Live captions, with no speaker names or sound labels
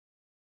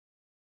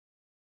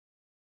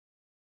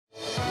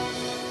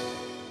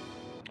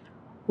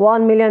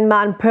1 million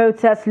man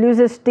protest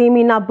loses steam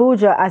in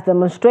Abuja as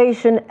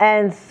demonstration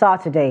ends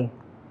Saturday.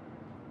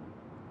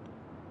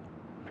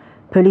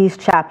 Police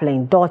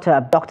chaplain, daughter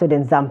abducted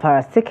in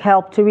Zamfara, seek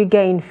help to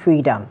regain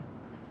freedom.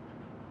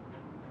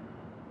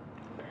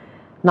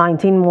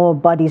 19 more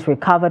bodies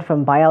recovered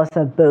from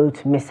Bayelsa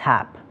boat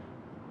mishap.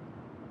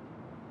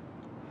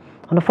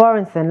 On the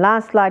foreign scene,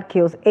 landslide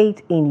kills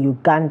 8 in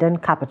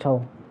Ugandan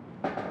capital.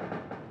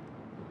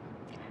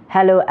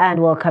 Hello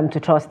and welcome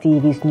to Trust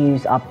TV's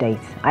news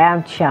updates. I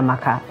am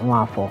Chiamaka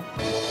Nwafo.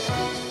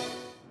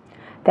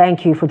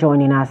 Thank you for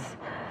joining us.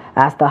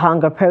 As the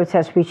hunger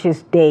protest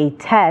reaches day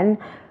 10,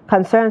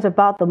 concerns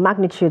about the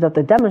magnitude of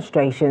the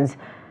demonstrations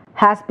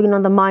has been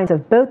on the minds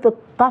of both the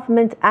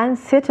government and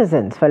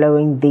citizens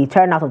following the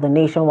turnout of the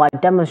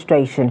nationwide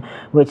demonstration,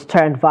 which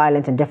turned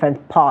violent in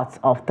different parts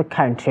of the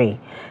country.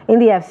 In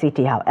the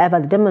FCT, however,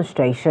 the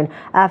demonstration,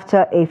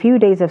 after a few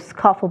days of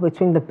scuffle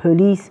between the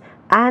police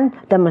and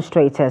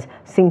demonstrators,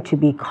 seemed to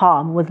be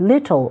calm with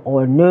little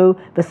or no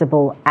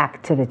visible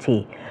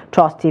activity.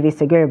 Trust TV's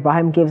Sagir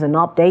Ibrahim gives an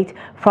update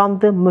from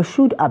the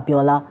Moshood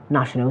Abiola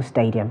National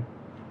Stadium.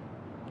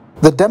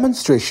 The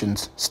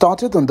demonstrations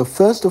started on the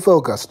 1st of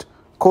August,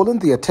 calling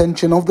the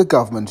attention of the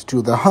government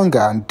to the hunger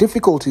and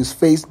difficulties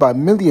faced by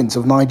millions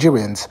of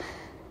Nigerians.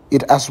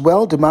 It as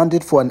well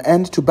demanded for an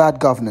end to bad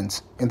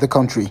governance in the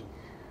country.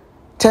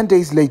 10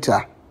 days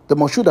later, the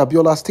Moshood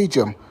Abiola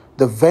Stadium,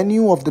 the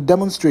venue of the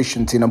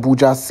demonstrations in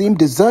Abuja, seemed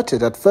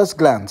deserted at first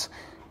glance,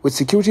 with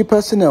security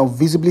personnel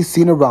visibly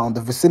seen around the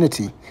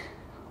vicinity.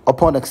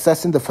 Upon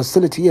accessing the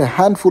facility, a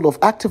handful of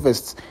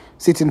activists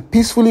sitting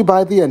peacefully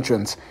by the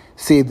entrance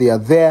say they are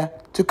there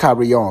to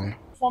carry on.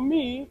 For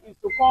me, is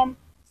to come,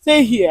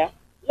 stay here,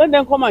 let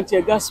them come and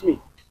tear gas me.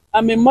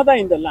 I'm a mother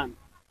in the land,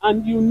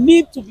 and you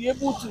need to be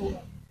able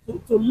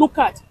to look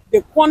at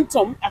the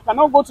quantum. I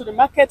cannot go to the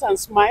market and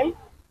smile.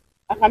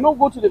 I cannot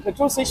go to the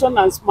petrol station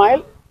and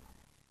smile.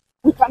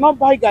 We cannot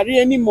buy gari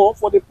anymore.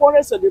 For the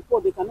poorest of the poor,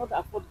 they cannot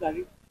afford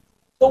gari.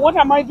 So what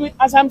am I doing?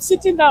 As I'm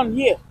sitting down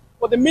here,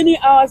 for the many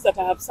hours that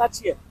I have sat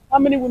here, how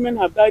many women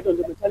have died on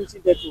the maternity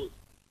death row?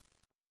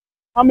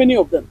 How many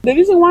of them? The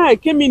reason why I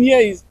came in here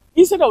is,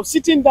 instead of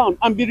sitting down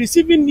and be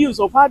receiving news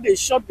of how they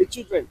shot the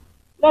children,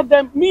 let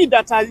them, me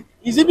that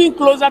is even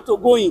closer to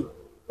going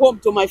home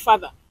to my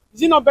father,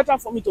 is it not better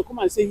for me to come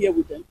and stay here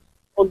with them,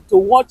 or to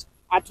watch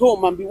at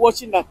home and be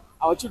watching that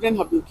our children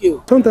have been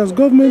killed? Sometimes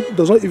government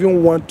does not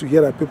even want to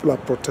hear that people are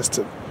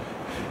protesting,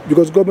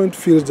 because government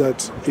feels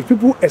that if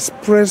people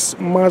express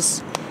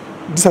mass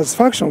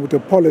dissatisfaction with a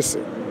policy,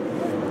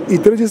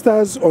 it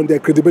registers on their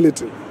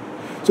credibility.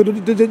 So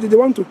they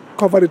want to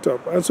cover it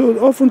up. And so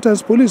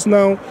oftentimes police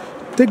now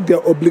take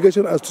their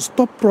obligation as to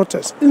stop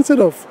protests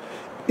instead of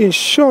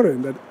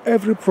ensuring that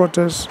every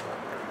protest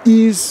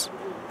is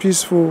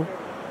peaceful,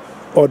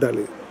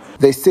 orderly.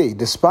 They say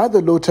despite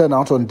the low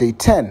turnout on day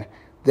 10,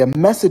 their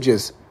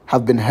messages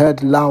have been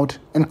heard loud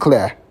and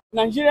clear.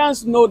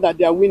 Nigerians know that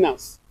they are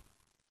winners.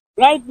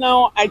 Right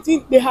now, I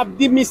think they have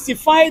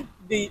demystified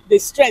the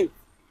strength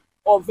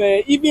of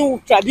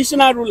even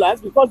traditional rulers,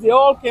 because they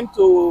all came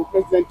to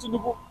President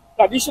Tinubu.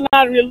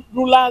 Traditional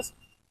rulers,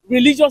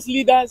 religious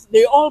leaders,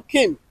 they all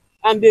came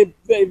and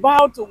they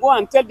vowed to go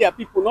and tell their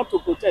people not to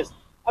protest.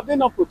 Have they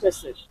not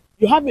protested?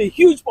 You have a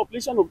huge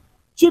population of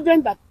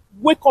children that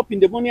wake up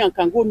in the morning and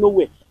can go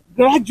nowhere,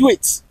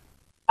 graduates,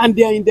 and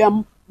they are in their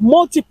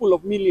multiple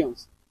of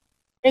millions.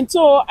 And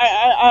so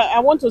I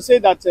want to say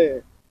that,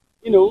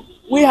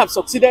 we have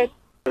succeeded.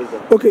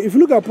 Okay, if you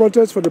look at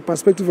protests from the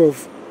perspective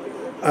of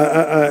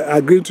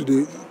agreeing to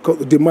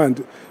the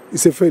demand,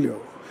 it's a failure.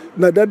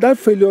 Now that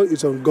failure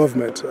is on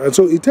government, and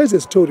so it tells a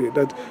story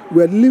that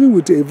we are living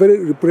with a very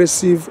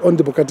repressive,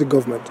 undemocratic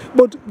government.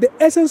 But the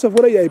essence of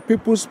whether you are a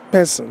people's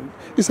person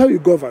is how you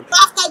govern.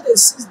 After the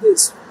 6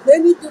 days,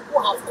 many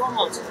people have come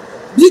out,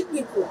 big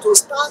people, to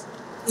start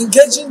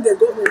engaging the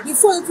government.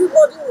 Before,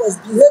 everybody was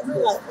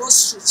behaving like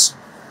ostrich.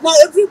 Now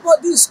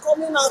everybody is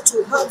coming out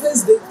to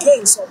harvest the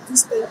gains of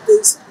this 10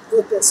 days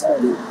protest,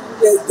 only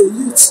the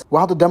youth.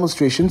 While the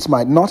demonstrations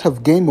might not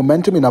have gained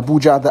momentum in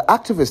Abuja, the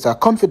activists are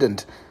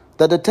confident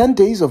that the 10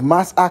 days of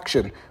mass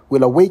action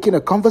will awaken a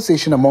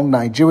conversation among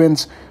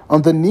Nigerians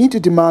on the need to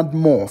demand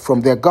more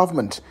from their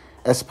government,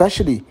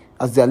 especially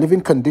as their living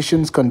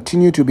conditions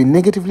continue to be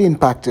negatively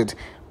impacted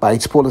by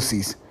its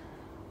policies.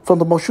 From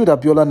the Moshood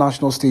Abiola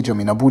National Stadium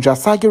in Abuja,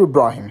 Sagir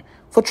Ibrahim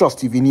for Trust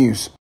TV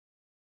News.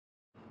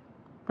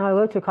 Now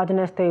we go to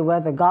Kaduna State, where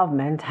the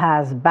government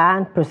has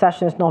banned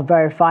processions not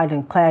verified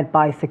and cleared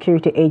by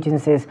security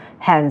agencies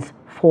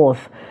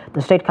henceforth.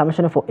 The State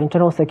Commissioner for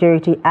Internal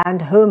Security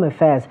and Home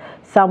Affairs,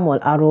 Samuel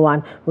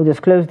Aruwan, who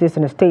disclosed this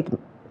in a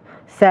statement,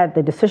 said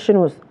the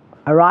decision was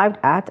arrived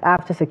at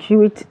after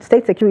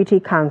State Security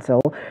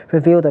Council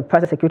revealed the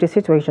present security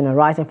situation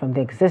arising from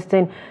the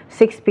existing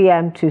 6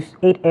 p.m. to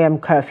 8 a.m.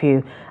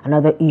 curfew and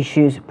other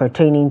issues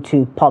pertaining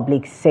to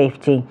public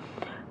safety.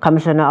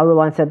 Commissioner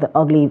Aruwan said the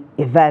ugly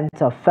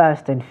events of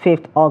 1st and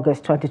 5th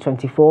August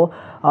 2024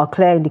 are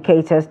clear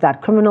indicators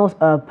that criminals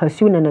are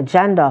pursuing an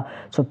agenda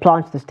to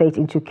plunge the state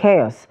into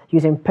chaos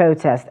using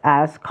protest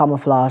as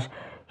camouflage.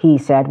 He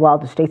said while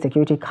the State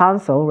Security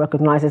Council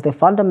recognizes the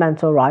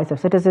fundamental rights of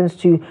citizens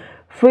to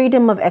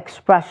freedom of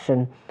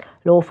expression,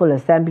 lawful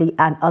assembly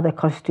and other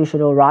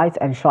constitutional rights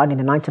enshrined in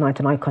the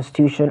 1999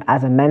 Constitution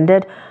as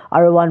amended,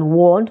 Arawan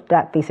warned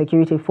that the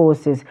security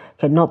forces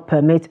cannot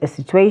permit a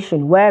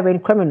situation wherein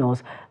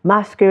criminals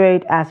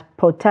masquerade as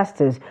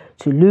protesters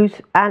to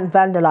loot and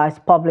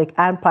vandalize public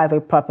and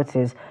private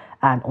properties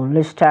and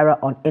unleash terror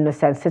on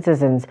innocent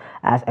citizens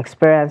as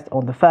experienced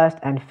on the 1st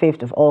and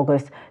 5th of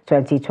August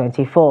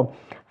 2024.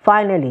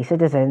 Finally,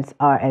 citizens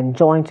are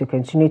enjoined to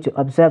continue to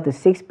observe the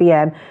 6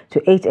 p.m. to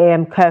 8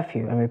 a.m.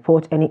 curfew and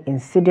report any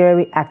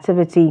incendiary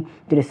activity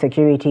to the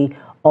Security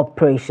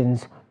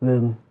Operations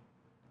Room.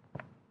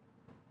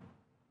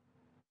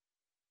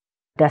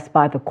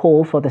 Despite the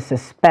call for the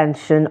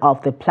suspension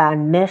of the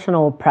planned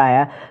national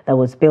prayer that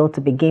was billed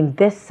to begin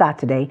this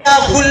Saturday,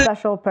 the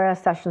special prayer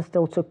session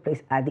still took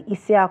place at the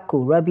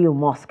Isiaku Rabiu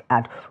Mosque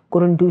at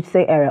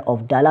Gurundutse area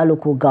of Dala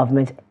local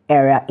government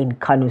area in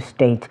Kano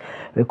State.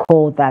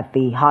 Recall that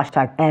the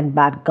hashtag End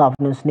Bad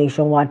Governance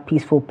nationwide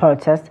peaceful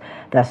protest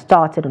that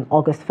started on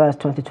August 1st,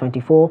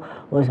 2024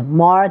 was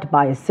marred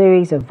by a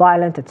series of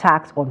violent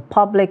attacks on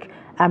public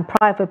and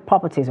private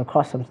properties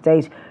across some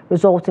states,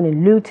 resulting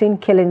in looting,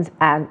 killings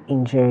and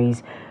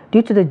injuries.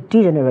 Due to the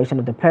degeneration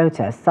of the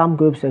protest, some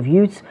groups of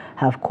youths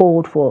have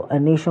called for a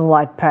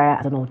nationwide prayer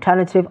as an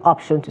alternative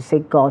option to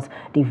seek God's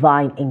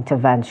divine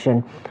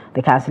intervention.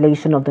 The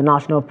cancellation of the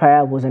national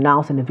prayer was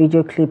announced in a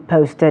video clip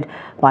posted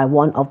by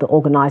one of the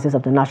organizers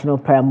of the national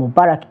prayer,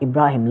 Mubarak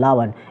Ibrahim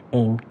Lawan,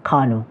 in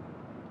Kano.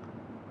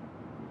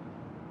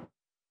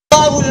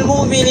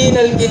 المؤمنين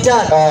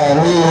القتال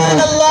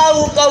الله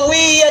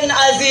قويا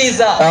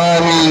عزيزا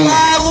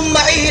اللهم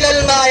عيل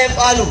ما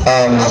يفعل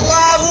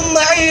اللهم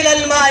عيل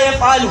ما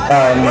يفعل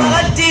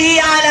ورده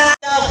على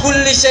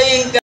كل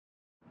شيء.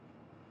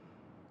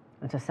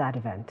 It's a sad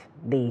event.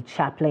 The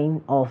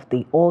chaplain of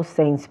the All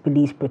Saints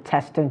Police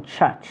Protestant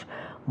Church,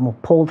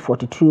 Mopol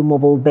 42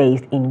 Mobile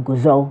based in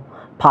Guzau,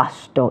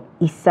 Pastor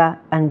Issa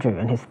Andrew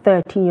and his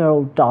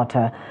 13-year-old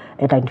daughter,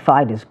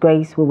 identified as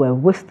Grace, who were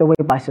whisked away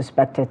by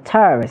suspected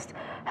terrorists,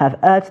 have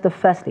urged the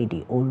First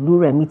Lady,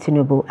 Oluremi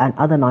Tinubu, and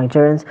other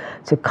Nigerians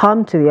to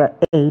come to their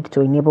aid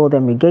to enable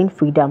them regain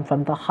freedom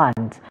from the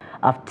hands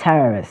of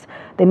terrorists.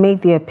 They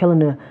made the appeal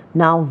in a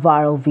now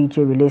viral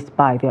video released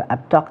by their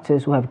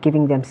abductors, who have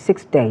given them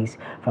 6 days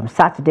from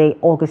Saturday,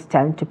 August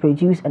 10, to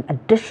produce an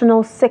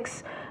additional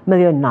 6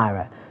 million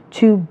naira,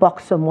 2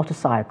 Boxer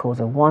motorcycles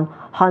and 1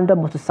 Honda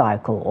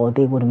motorcycle, or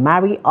they would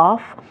marry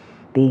off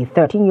the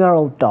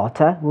 13-year-old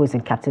daughter who is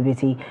in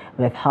captivity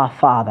with her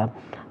father.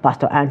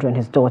 Pastor Andrew and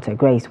his daughter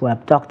Grace were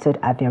abducted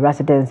at their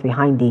residence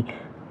behind the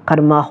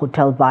Kaduma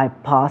Hotel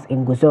bypass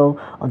in Guzau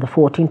on the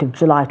 14th of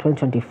July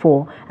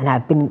 2024 and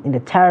have been in the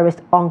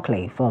terrorist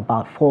enclave for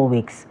about 4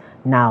 weeks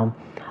now.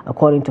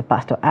 According to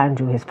Pastor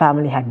Andrew, his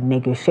family had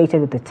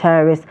negotiated with the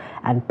terrorists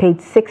and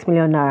paid 6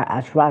 million naira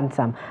as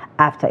ransom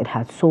after it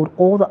had sold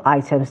all the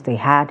items they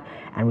had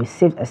and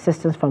received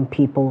assistance from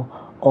people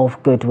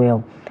of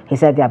goodwill. He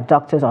said the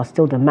abductors are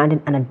still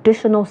demanding an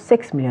additional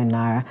 6 million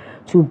naira,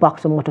 2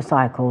 Boxer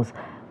motorcycles,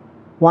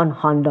 1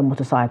 Honda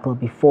motorcycle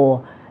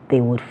before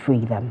they would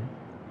free them.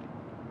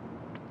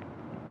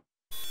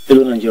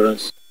 Hello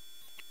Nigerians,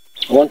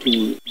 I want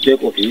to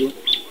beg of you,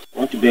 I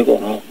want to beg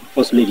on our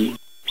First Lady,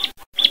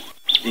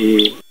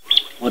 the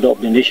mother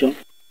of the nation,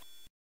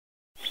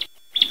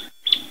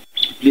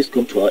 please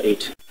come to our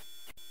aid.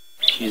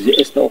 She is the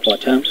Esther of our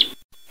time,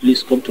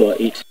 please come to our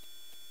aid.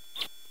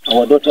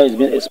 Our daughter has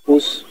been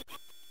exposed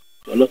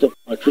to a lot of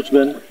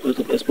maltreatment, a lot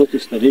of exposed to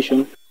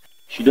starvation.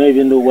 She don't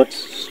even know what's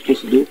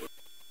supposed to do.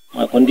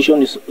 My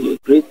condition is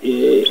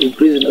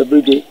increasing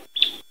every day.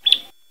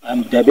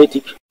 I'm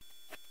diabetic.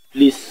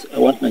 Please, I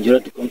want Nigeria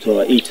to come to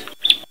our aid.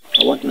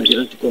 I want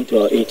Nigeria to come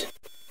to our aid.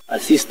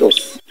 Assist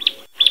us.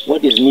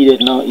 What is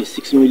needed now is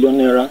 6 million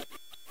naira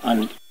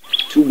and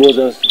 2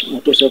 Bozas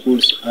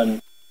motorcycles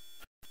and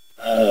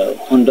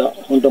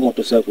Honda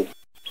motorcycle.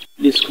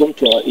 Please come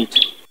to our aid.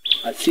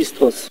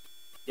 Assist us.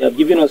 They have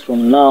given us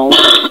from now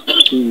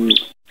to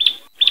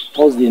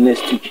Thursday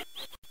next week.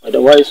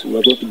 Otherwise, we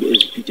are going to be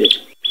executed.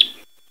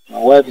 My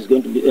daughter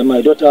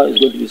is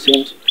going to be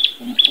sent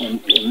on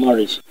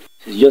marriage.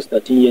 She's just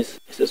 13 years,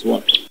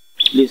 SS1.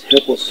 Please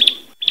help us.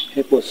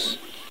 Help us.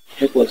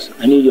 Help us.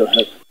 I need your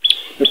help.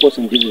 Help us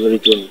in this very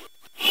journey.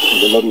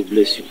 And the Lord will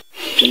bless you.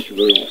 Thank you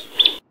very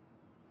much.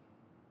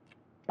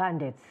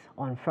 Bandits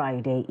on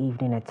Friday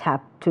evening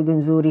attacked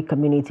Tugunzuri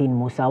community in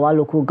Musawa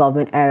local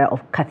government area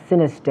of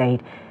Katsina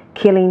State,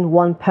 killing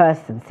 1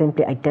 person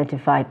simply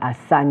identified as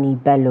Sani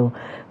Bello.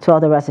 2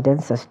 other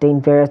residents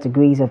sustained various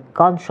degrees of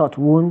gunshot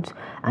wounds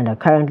and are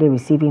currently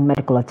receiving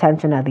medical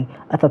attention at the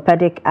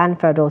orthopedic and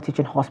federal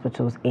teaching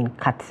hospitals in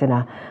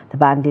Katsina. The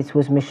bandits,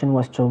 whose mission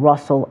was to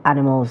rustle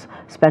animals,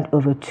 spent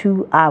over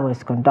 2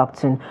 hours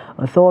conducting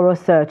a thorough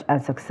search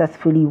and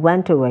successfully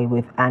went away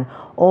with an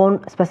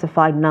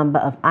unspecified number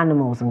of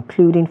animals,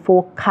 including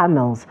 4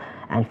 camels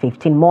and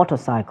 15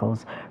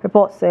 motorcycles.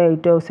 Reports say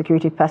those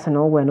security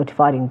personnel were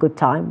notified in good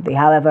time. They,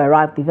 however,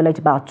 arrived at the village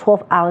about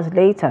 12 hours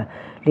later,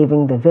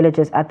 leaving the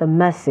villagers at the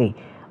mercy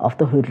of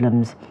the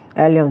hoodlums.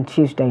 Early on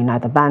Tuesday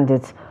night, the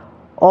bandits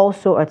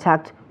also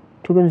attacked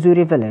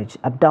Tugunzuri village,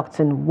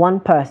 abducting one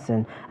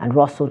person and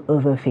rustled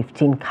over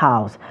 15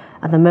 cows.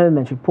 At the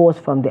moment, reports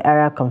from the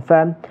area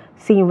confirm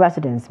seeing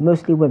residents,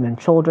 mostly women,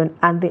 children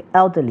and the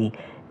elderly,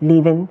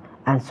 leaving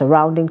and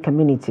surrounding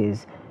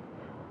communities,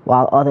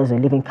 while others are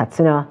leaving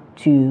Katsina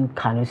to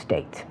Kano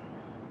State.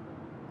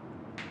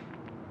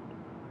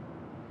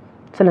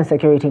 Still in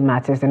security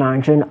matters, the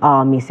Nigerian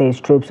Army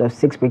says troops of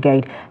 6th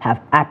Brigade have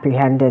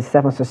apprehended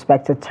 7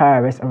 suspected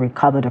terrorists and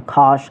recovered a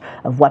cache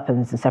of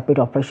weapons in separate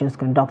operations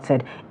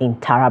conducted in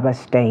Taraba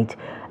State.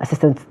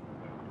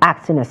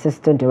 Acting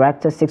Assistant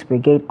Director, 6th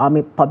Brigade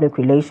Army Public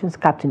Relations,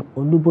 Captain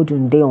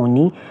Olubodunde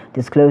Oni,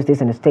 disclosed this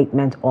in a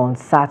statement on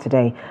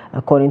Saturday.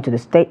 According to the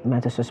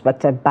statement, a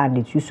suspected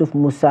bandit, Yusuf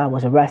Musa,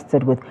 was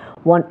arrested with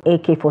one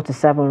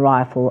AK-47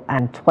 rifle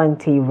and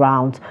 20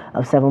 rounds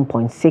of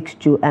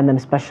 7.62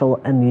 mm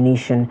special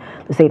ammunition.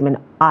 The statement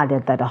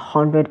added that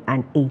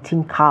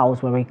 118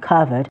 cows were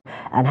recovered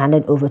and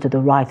handed over to the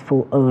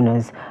rightful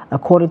owners.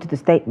 According to the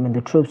statement,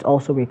 the troops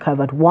also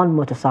recovered 1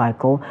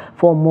 motorcycle,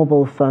 4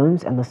 mobile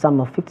phones, and the sum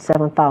of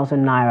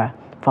 57,000 naira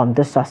from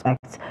the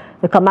suspects.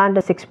 The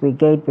commander, 6th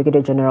Brigade,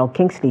 Brigadier General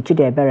Kingsley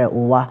Chidebere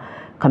Uwa,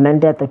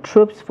 commended the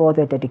troops for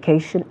their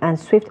dedication and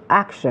swift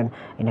action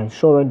in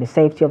ensuring the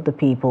safety of the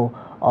people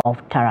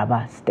of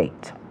Taraba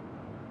State.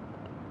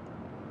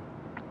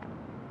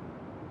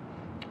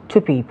 2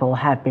 people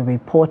have been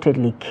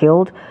reportedly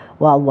killed,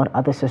 while 1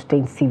 other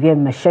sustained severe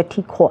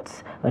machete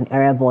cuts when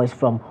area boys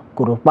from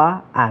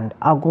Kurupa and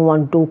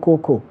Agunwan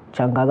Dokoko,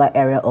 Changaga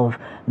area of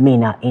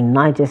Mina in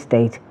Niger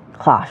State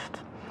clashed.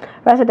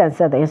 Residents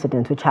said the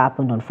incident, which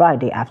happened on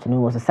Friday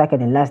afternoon, was the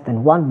second in less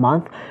than 1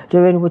 month,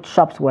 during which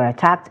shops were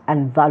attacked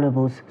and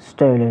valuables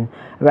stolen.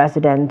 A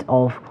resident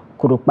of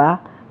Kurupa,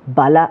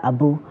 Bala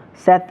Abu,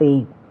 said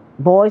the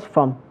boys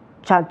from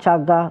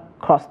Chanchaga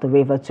crossed the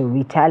river to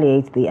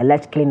retaliate the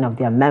alleged killing of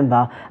their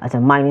member at a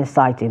mining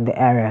site in the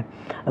area.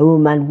 A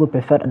woman who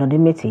preferred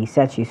anonymity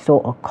said she saw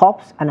a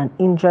corpse and an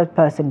injured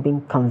person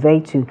being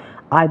conveyed to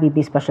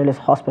IBB Specialist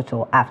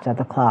Hospital after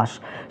the clash.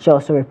 She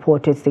also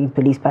reported seeing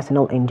police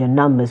personnel in their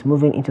numbers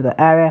moving into the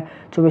area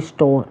to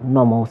restore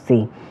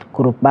normalcy.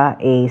 Kurupa,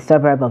 a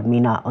suburb of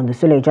Mina on the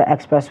Suleja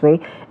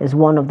Expressway, is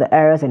one of the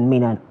areas in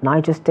Mina,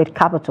 Niger State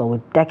capital,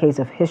 with decades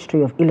of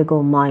history of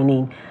illegal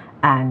mining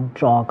and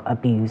drug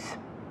abuse.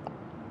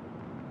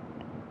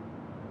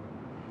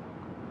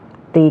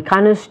 The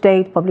Kano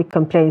State Public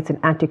Complaints and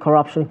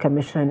Anti-Corruption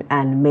Commission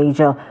and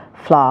major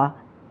flour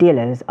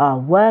dealers are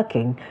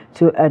working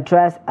to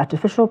address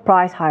artificial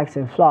price hikes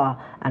in flour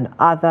and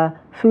other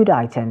food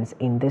items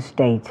in the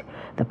state.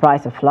 The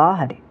price of flour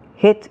had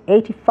hit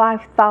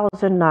 85,000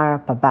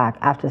 naira per bag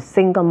after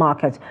single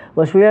market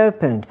was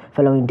reopened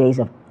following days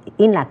of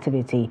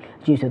inactivity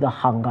due to the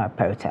hunger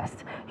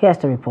protest. Here's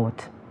the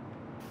report.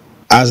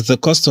 As the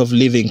cost of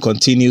living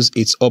continues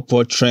its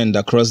upward trend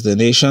across the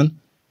nation,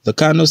 the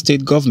Kano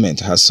State government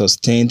has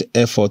sustained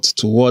efforts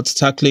towards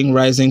tackling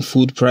rising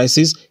food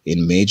prices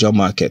in major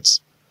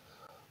markets.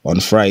 On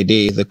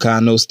Friday, the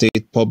Kano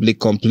State Public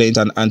Complaints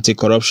and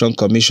Anti-Corruption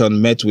Commission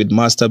met with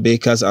master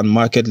bakers and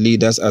market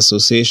leaders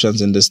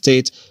associations in the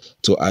state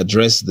to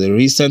address the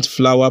recent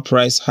flour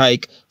price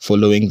hike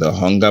following the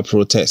hunger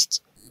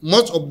protest.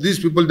 Most of these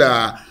people that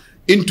are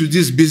into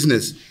this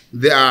business,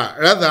 they are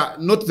rather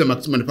not the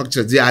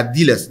manufacturers, they are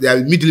dealers, they are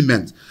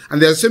middlemen.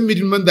 And there are some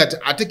middlemen that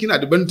are taking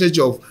advantage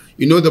of,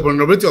 the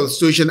vulnerability of the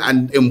situation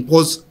and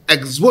impose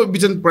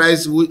exorbitant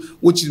price,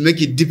 which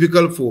make it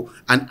difficult for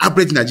an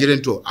average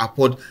Nigerian to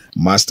afford.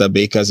 Master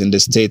bakers in the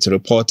state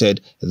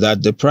reported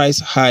that the price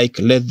hike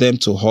led them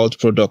to halt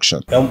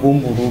production. The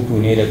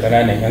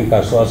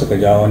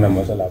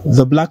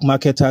black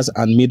marketers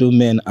and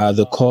middlemen are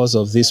the cause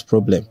of this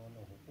problem.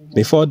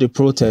 Before the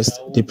protest,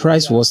 the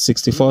price was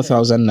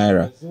 64,000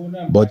 naira,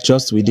 but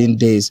just within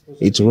days,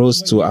 it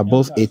rose to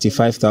above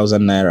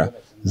 85,000 naira.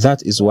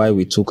 That is why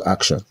we took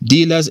action.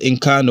 Dealers in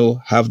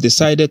Kano have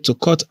decided to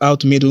cut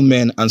out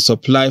middlemen and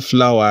supply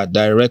flour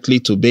directly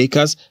to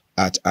bakers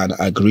at an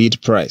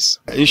agreed price.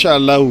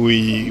 Inshallah,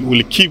 we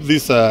will keep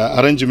this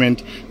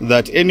arrangement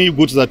that any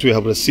goods that we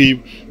have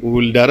received, we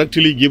will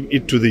directly give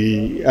it to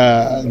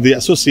the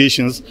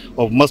associations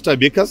of master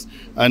bakers,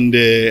 and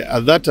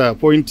at that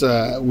point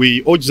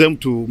we urge them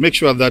to make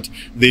sure that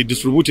they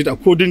distribute it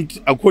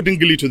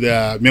accordingly to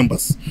their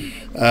members,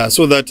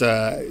 so that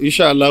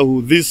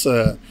inshallah this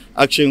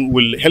action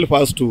will help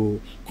us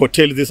to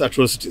curtail these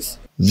atrocities.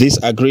 This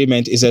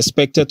agreement is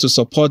expected to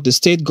support the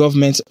state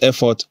government's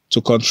effort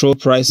to control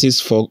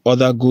prices for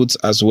other goods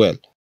as well.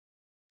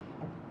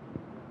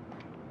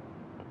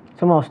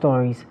 Some more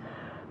stories.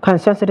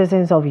 Concerned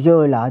citizens of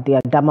Yola,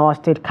 the Adamawa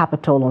state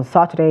capital, on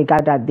Saturday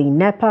gathered at the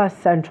Nepa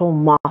Central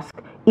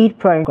Mosque Eid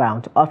praying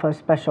ground to offer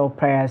special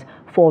prayers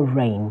for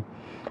rain.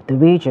 The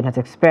region has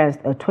experienced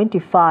a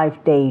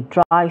 25-day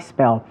dry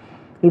spell,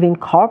 leaving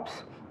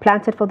crops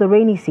planted for the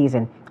rainy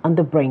season on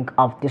the brink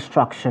of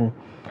destruction.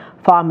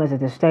 Farmers in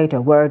the state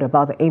are worried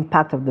about the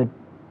impact of the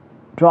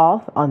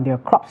drought on their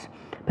crops,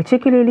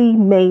 particularly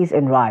maize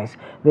and rice,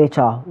 which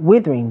are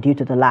withering due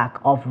to the lack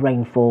of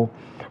rainfall.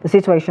 The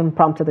situation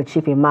prompted the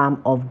chief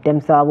imam of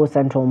Zamfara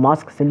Central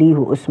Mosque,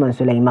 Salihu Usman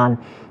Suleiman,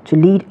 to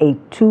lead a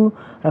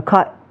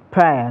 2-rakat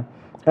prayer,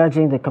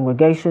 urging the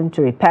congregation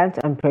to repent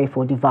and pray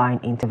for divine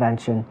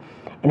intervention.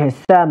 In his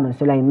sermon,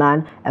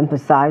 Suleiman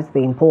emphasized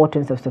the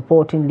importance of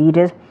supporting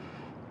leaders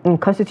and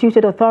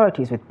constituted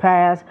authorities with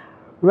prayers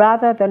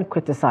rather than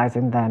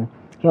criticizing them.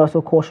 He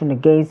also cautioned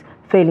against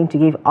failing to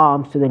give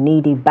arms to the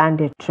needy,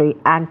 banditry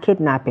and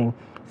kidnapping,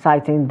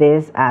 citing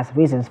this as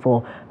reasons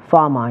for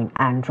famine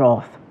and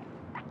drought.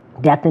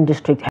 The acting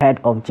district head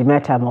of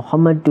Jimeta,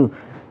 Muhammadu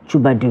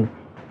Chubadu,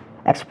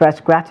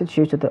 expressed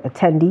gratitude to the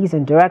attendees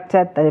and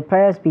directed that the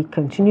prayers be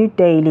continued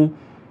daily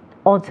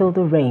until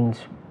the rains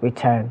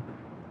return.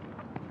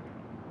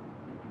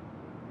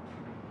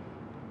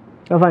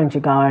 Over in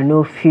Jigawa,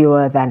 no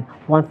fewer than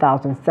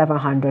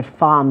 1,700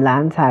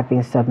 farmlands have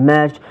been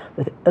submerged,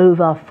 with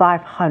over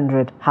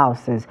 500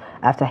 houses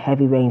after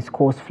heavy rains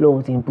caused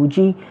floods in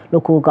Buji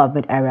local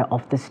government area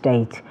of the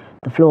state.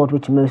 The flood,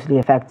 which mostly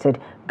affected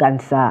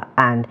Gansa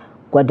and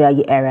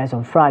Gwadayi areas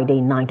on Friday,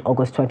 9th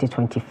August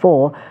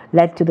 2024,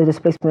 led to the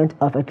displacement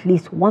of at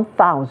least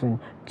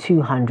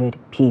 1,200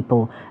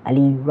 people.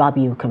 Ali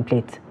Rabiu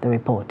completes the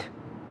report.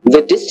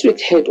 The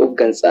district head of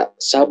Gansa,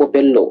 Sabo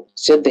Bello,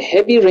 said the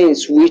heavy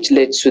rains which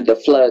led to the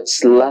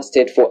floods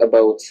lasted for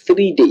about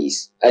 3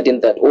 days, adding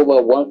that over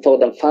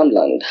 1,000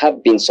 farmland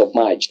have been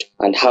submerged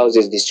and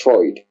houses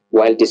destroyed,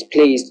 while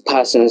displaced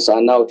persons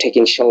are now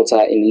taking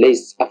shelter in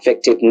less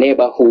affected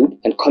neighborhood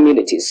and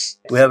communities.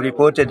 We have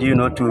reported,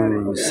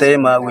 to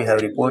SEMA, we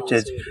have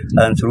reported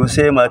and through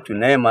SEMA to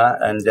NEMA,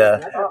 and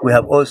we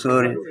have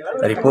also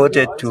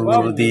reported to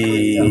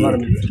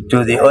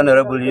the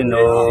honorable,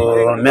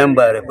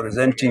 member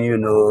representing,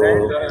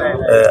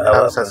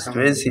 our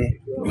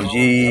constituency,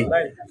 Buji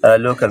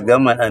local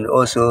government, and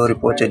also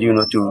reported,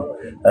 to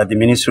the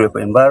Ministry of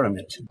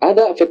Environment.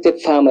 Other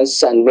affected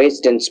farmers and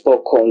residents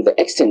spoke on the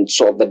extent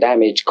of the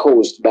damage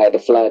caused by the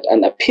flood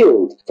and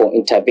appealed for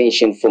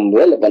intervention from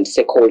relevant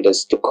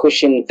stakeholders to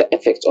cushion the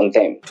effects on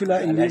them.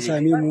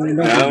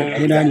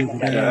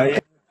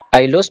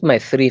 I lost my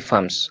 3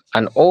 farms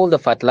and all the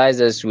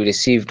fertilizers we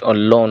received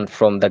on loan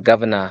from the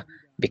governor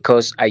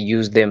because I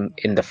used them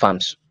in the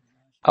farms.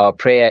 Our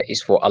prayer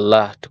is for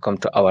Allah to come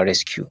to our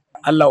rescue.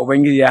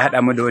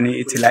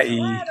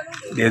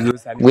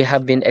 We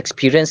have been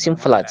experiencing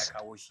floods,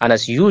 and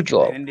as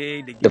usual,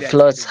 the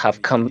floods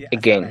have come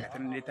again,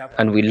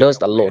 and we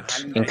lost a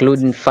lot,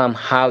 including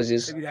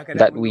farmhouses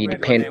that we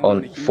depend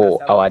on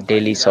for our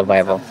daily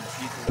survival.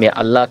 May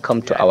Allah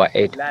come to our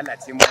aid.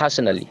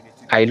 Personally,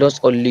 I lost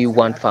only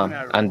 1 farm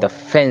and the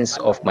fence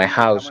of my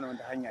house,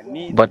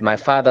 but my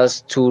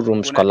father's 2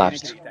 rooms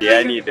collapsed.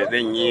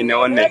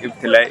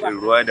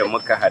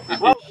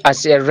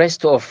 As a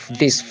result of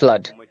this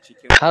flood,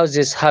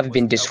 houses have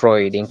been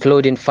destroyed,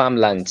 including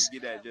farmlands.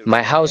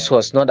 My house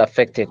was not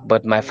affected,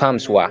 but my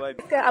farms were.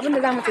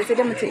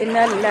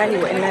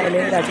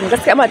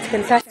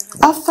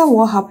 After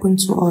what happened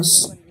to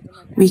us,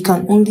 we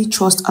can only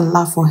trust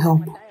Allah for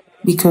help,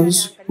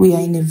 because we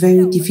are in a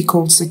very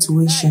difficult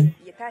situation.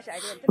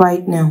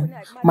 Right now,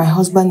 my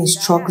husband is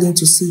struggling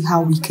to see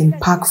how we can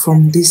pack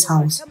from this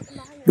house,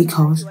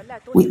 because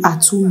we are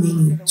too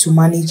many to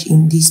manage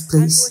in this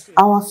place.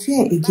 Our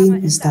fear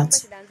again is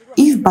that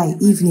if by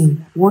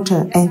evening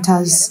water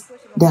enters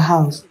the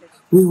house,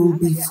 we will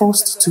be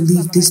forced to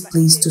leave this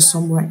place to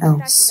somewhere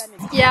else.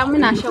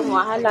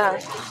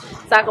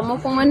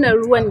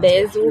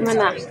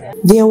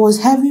 There was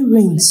heavy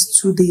rains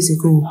 2 days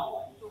ago,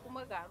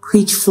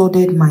 which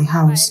flooded my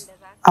house.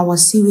 Our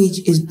sewage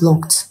is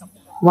blocked,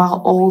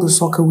 while all the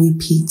sockaway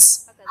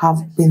pits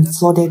have been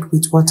flooded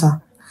with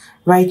water.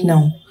 Right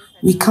now,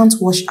 we can't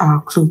wash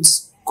our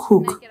clothes,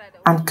 cook,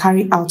 and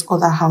carry out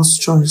other house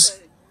chores.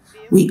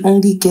 We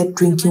only get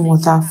drinking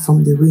water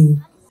from the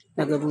rain.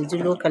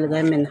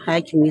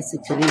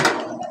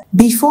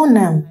 Before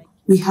now,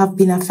 we have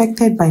been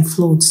affected by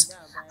floods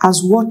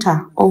as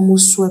water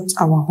almost swept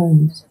our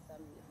homes.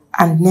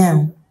 And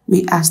now,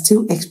 we are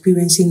still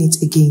experiencing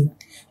it again.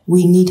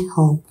 We need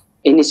help.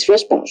 In its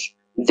response,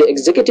 the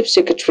Executive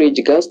Secretary,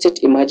 Jigawa State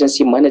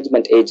Emergency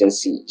Management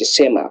Agency,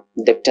 JSEMA,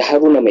 Dr.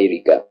 Haruna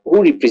Mairiga,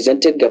 who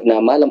represented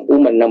Governor Malam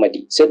Umar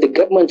Namadi, said the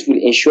government will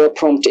ensure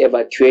prompt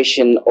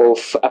evacuation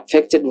of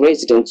affected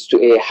residents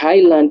to a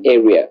highland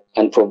area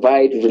and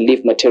provide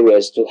relief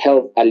materials to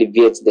help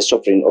alleviate the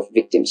suffering of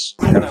victims.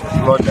 The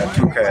flood that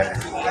took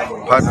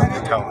part of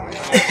the town.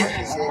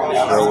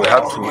 So we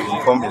have to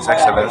inform His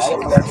Excellency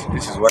that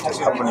this is what is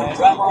happening,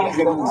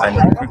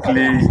 and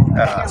quickly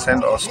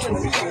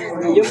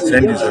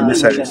send his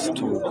emissaries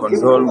to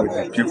condole with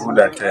the people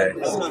that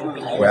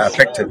were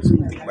affected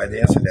by the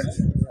incident.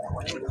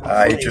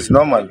 It is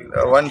normal.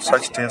 When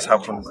such things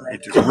happen,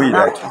 it is we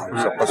that are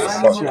supposed to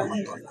fall.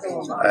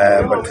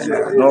 But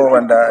no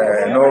wonder,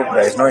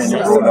 there is no any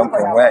problem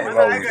from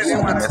wherever we receive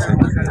the message.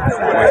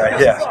 are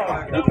here.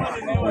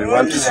 We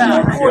want to see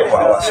for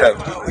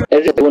ourselves. A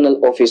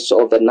regional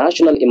officer of the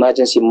National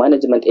Emergency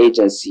Management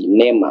Agency,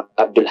 NEMA,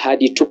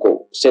 Abdulhadi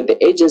Tuko, said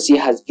the agency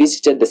has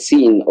visited the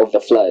scene of the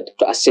flood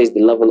to assess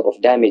the level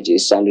of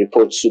damages and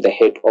report to the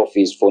head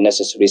office for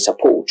necessary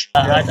support.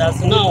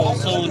 As now,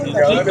 so the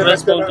quick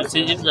response to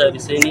see if there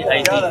is any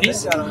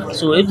IDPs,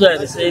 so if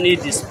there is any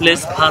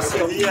displaced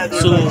person,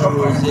 so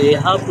we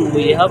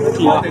have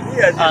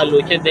to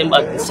locate them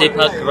at the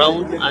safer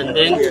ground, and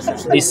then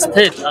the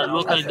state,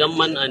 local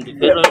government, and the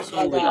federal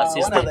so will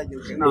assist them.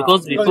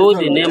 Because before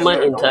the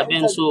NEMA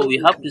intervenes, so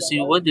we have to see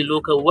what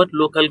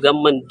local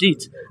government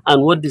did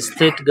and what the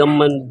state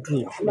government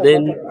do.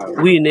 Then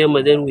we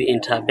NEMA, then we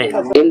intervene.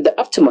 In the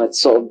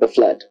aftermath of the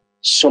flood,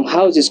 some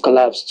houses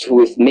collapsed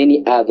with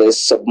many others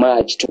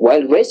submerged,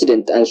 while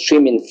residents are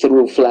swimming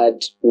through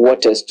flood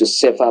waters to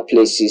safer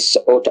places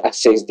or to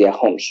access their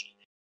homes.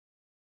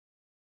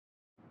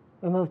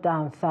 We move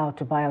down south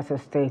to Bayelsa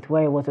State,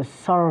 where it was a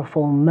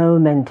sorrowful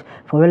moment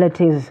for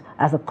relatives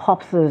as the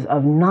corpses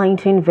of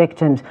 19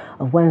 victims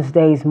of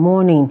Wednesday's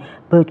morning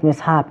boat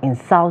mishap in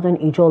southern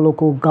Ijo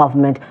local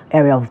government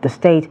area of the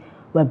state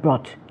were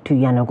brought to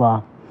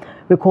Yenagoa.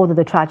 Recall that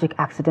the tragic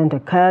accident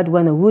occurred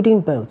when a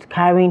wooden boat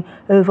carrying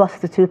over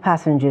 62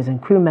 passengers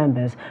and crew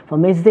members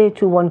from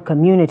Ezde-21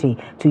 community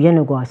to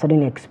Yenagoa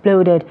suddenly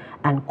exploded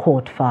and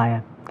caught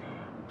fire.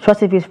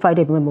 Trust TV's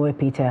Friday Memory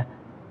Peter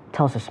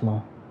tells us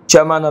more.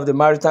 Chairman of the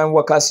Maritime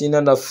Workers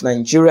Union of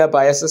Nigeria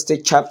Bayelsa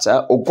State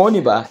Chapter,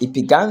 Ogoniba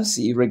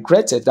Ipigansi,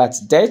 regretted that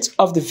death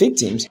of the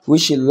victims,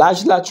 which he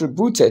largely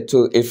attributed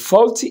to a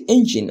faulty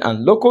engine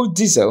and local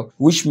diesel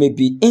which may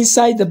be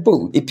inside the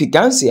boat.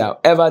 Ipigansi,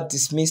 however,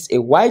 dismissed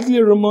a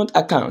widely rumored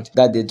account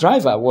that the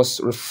driver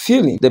was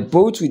refueling the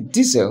boat with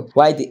diesel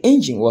while the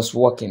engine was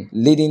working,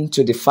 leading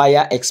to the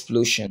fire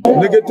explosion.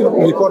 Negative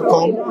report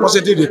come,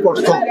 positive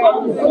report come.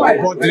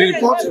 But the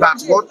report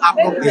that what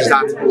happened is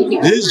that the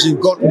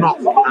engine got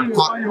knocked and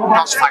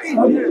caught fire.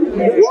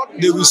 What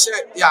they will say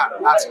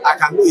that I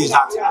can do is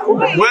that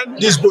when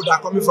these boats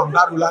are coming from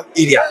that rural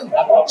area,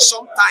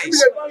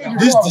 sometimes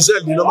this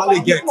diesel you normally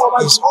get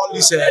is all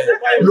this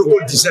local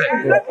diesel,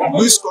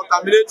 which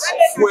contaminates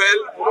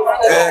fuel,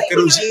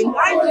 kerosene,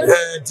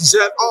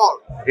 diesel, all.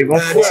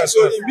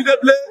 So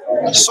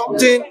immediately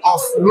something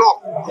of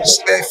knock,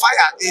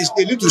 fire is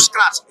a little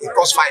scratch, it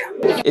causes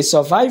fire. A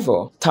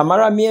survivor,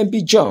 Tamara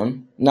Miembi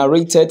John,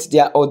 narrated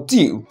their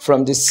ordeal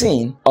from the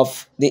scene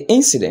of the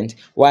incident,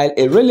 while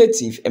a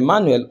relative,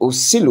 Emmanuel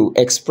Osilu,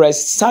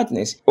 expressed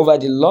sadness over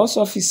the loss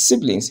of his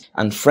siblings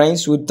and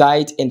friends who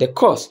died in the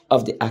course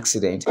of the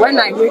accident. When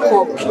I wake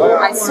up,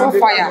 I saw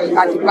fire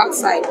at the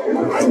backside.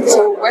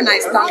 So when I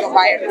stand up,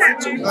 I run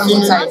to the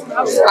inside.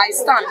 I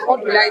stand, what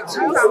will I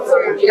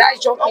do? Did I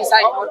jump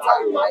inside the water?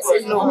 I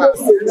said no.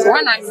 So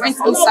when I went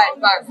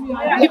inside back,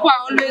 people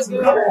are always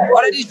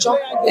already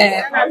jumped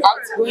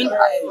out, going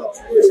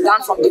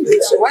down from the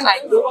boat. So when I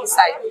go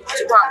inside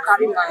to go and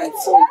carry my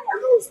phone,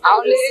 I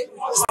only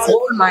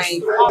hold my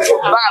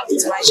bag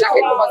with my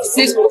jacket because the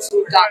place was so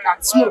dark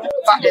and smoke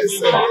over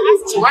everywhere.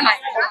 So when I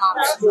come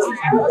out,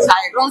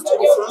 I run to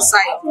the front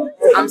side.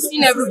 I'm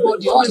seeing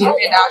everybody, all the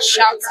men are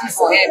shouting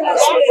for help.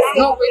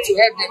 No way to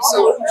help them. So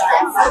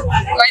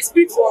my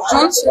spirit was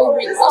not so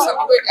weak because of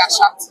the way they are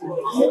shouting.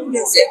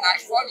 Then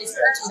I fall into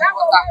the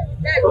water.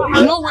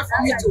 No way for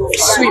me to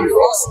swim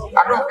because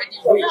I don't already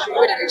breathe the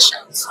way they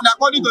shout.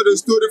 According to the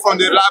story from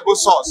the reliable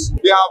source,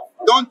 they have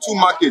done 2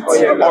 markets.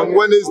 On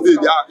Wednesday,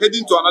 they are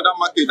heading to another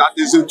market that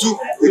is a 2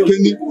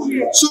 Kenny.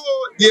 So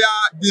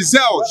their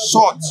diesel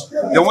short.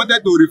 They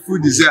wanted to refuel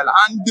diesel,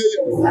 and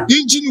the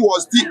engine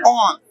was still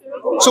on.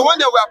 So when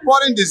they were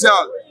pouring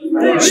diesel,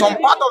 some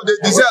part of the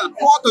diesel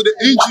poured to the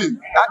engine.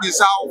 That is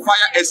how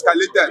fire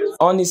escalated.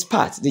 On his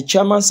part, the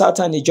chairman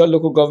Southern Ijo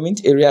local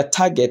government area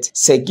target,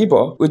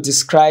 Segibo, who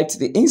described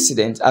the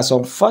incident as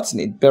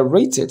unfortunate,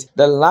 berated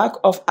the lack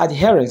of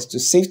adherence to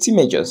safety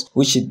measures,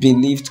 which he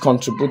believed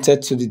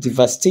contributed to the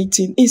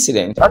devastating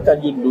incident. How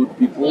can you load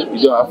people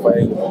if you don't have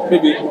fire?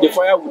 Maybe the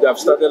fire would have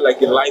started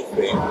like a light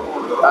thing,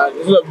 and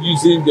instead of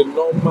using the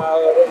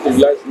normal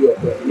civilized way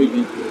of it,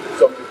 maybe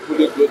some people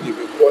they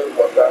will pouring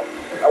water.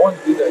 I want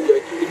to do that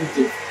you're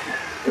giving it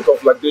a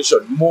conflagration,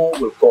 more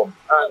will come.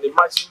 And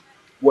imagine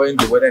when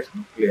the weather is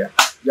not clear.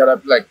 You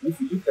are like, if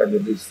you look at the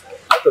list,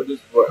 out of this,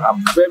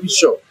 I'm very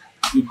sure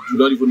you do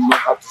not even know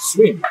how to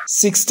swim.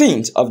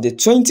 16 of the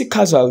 20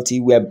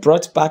 casualties were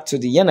brought back to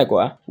the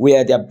Yenagoa,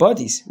 where their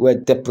bodies were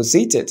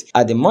deposited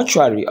at the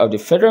mortuary of the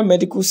Federal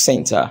Medical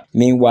Center.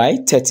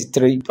 Meanwhile,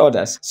 33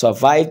 others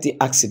survived the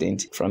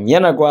accident. From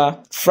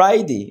Yenagoa,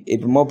 Friday,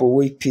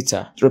 Ebimobowe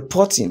Peter,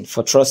 reporting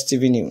for Trust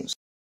TV News.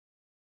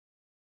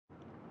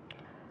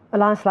 A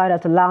landslide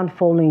at a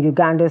landfall in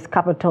Uganda's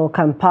capital,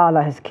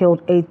 Kampala, has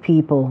killed 8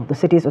 people, the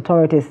city's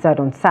authorities said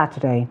on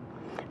Saturday.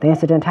 The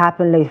incident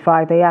happened late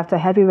Friday after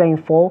heavy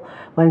rainfall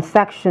when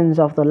sections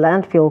of the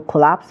landfill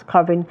collapsed,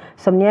 covering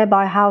some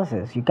nearby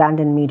houses,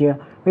 Ugandan media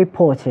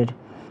reported.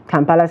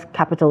 Kampala's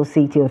capital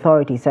city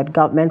authorities said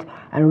government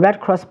and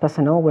Red Cross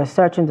personnel were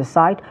searching the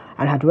site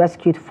and had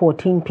rescued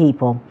 14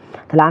 people.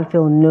 The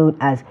landfill, known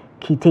as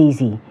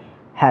Kitezi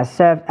has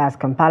served as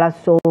Kampala's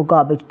sole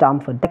garbage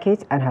dump for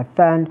decades and had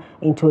turned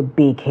into a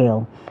big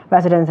hill.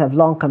 Residents have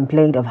long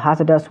complained of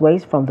hazardous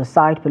waste from the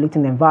site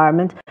polluting the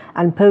environment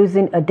and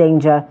posing a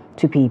danger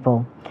to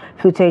people.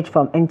 Footage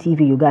from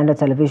NTV Uganda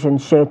television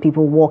showed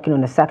people walking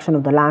on a section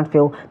of the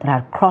landfill that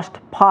had crushed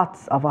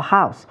parts of a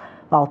house,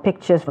 while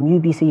pictures from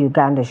UBC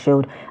Uganda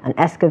showed an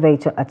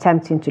excavator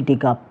attempting to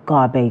dig up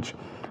garbage.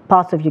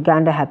 Parts of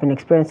Uganda have been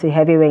experiencing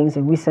heavy rains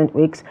in recent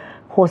weeks,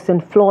 causing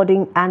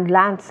flooding and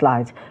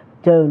landslides,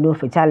 though no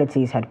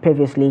fatalities had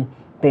previously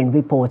been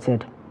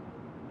reported.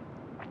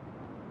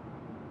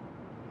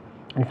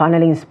 And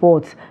finally in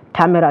sports,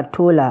 Tamira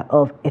Tola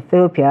of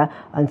Ethiopia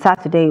on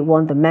Saturday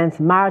won the men's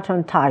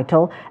marathon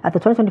title at the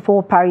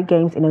 2024 Paris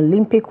Games in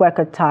Olympic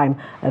record time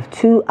of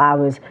 2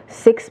 hours,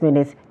 6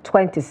 minutes,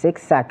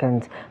 26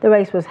 seconds. The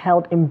race was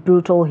held in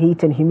brutal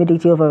heat and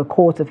humidity over a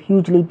course of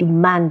hugely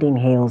demanding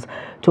hills.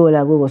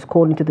 Tola, who was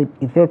called into the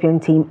Ethiopian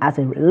team as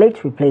a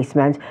late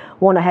replacement,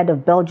 won ahead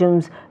of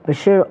Belgium's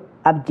Bashir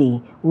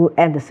Abdi, who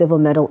earned the silver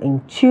medal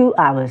in 2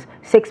 hours,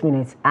 6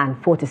 minutes and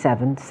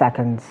 47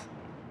 seconds.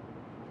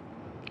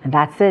 And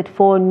that's it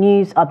for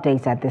news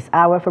updates at this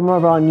hour. For more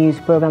of our news,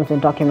 programs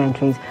and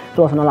documentaries,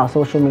 follow us on all our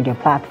social media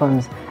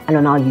platforms and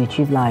on our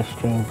YouTube live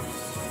stream.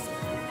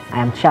 I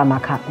am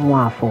Chiamaka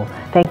Mwafo.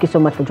 Thank you so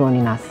much for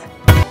joining us.